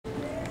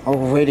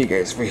Alrighty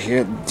guys, we're here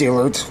at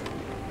Dillard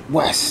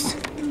West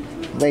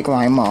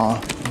Lakeline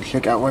Mall.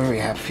 Check out what we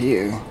have for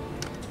you.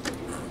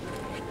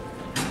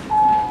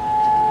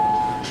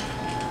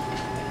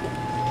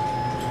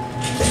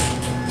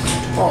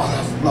 Oh,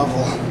 that's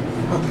level.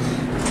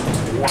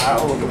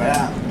 Wow, look at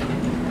that.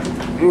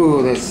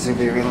 Ooh, that's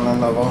super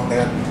level.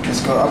 There,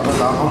 let's go up a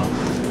level.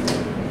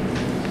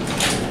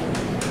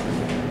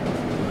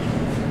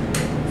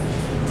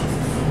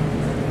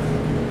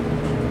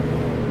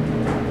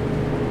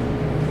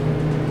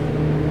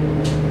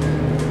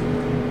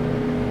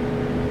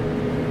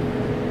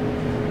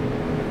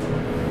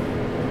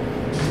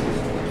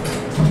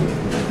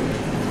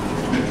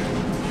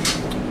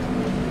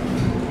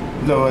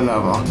 Lower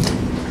level. I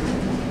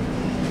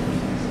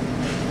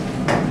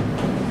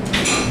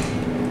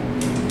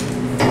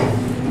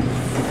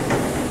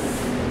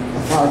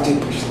thought I did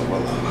push lower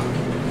level.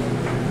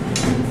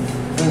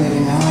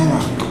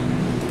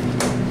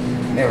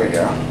 189. There we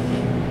go.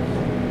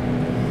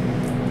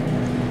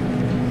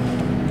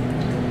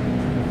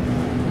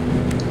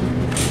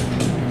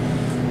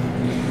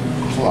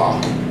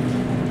 Clock.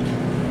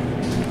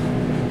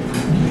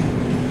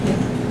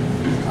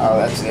 Oh,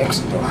 that's the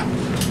exit door.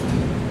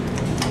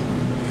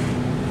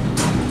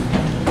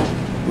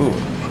 Ooh.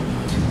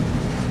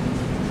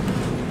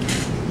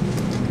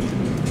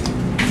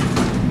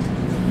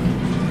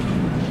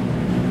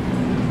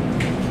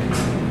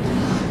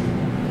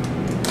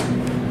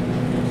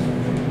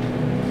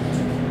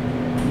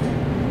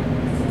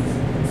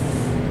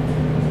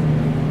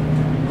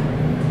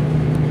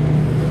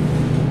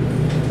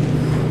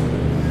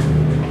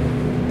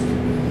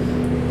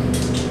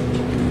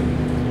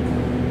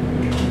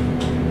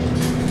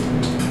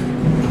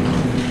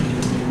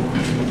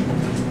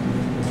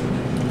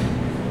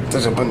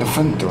 Let's open the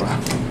front door.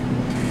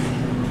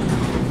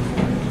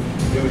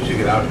 Maybe we should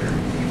get out here.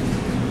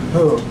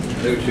 Oh.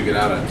 Maybe we should get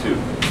out on 2.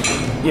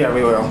 Yeah,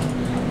 we will.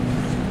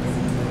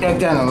 Yeah,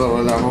 down a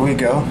lower level we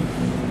go.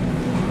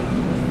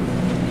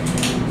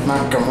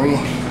 Montgomery.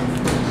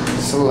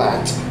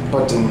 Select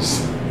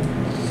buttons.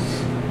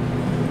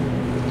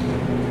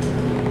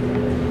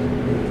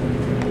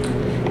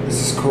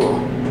 This is cool.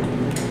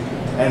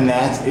 And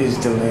that is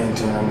the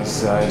lantern on the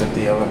side of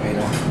the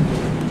elevator.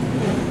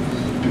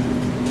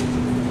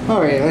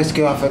 Alright, let's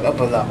go off at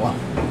upper level.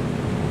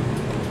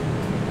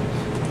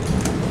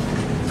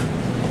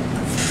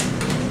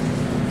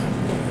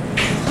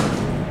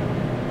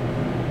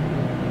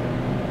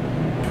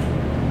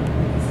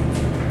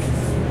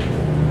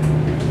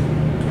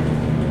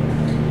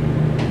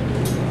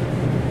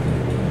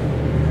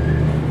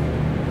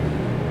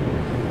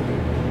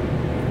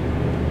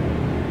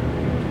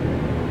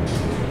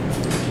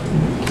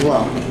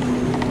 Wow.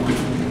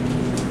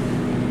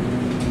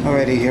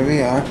 Alrighty, here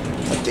we are.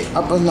 At the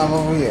upper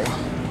level here.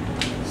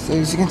 So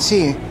as you can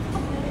see,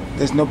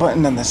 there's no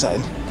button on this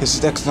side because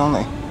it's exit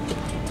only.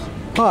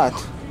 But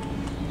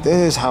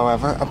there is,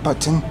 however, a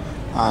button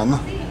on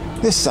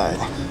this side.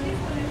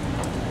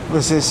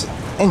 This is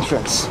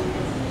entrance.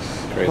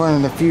 Great. One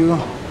of the few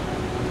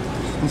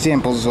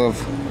examples of,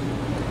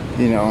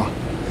 you know,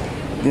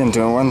 you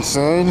enter on one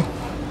side,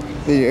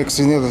 then you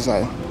exit on the other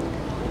side.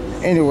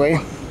 Anyway,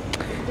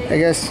 I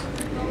guess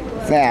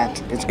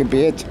that is gonna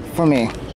be it for me.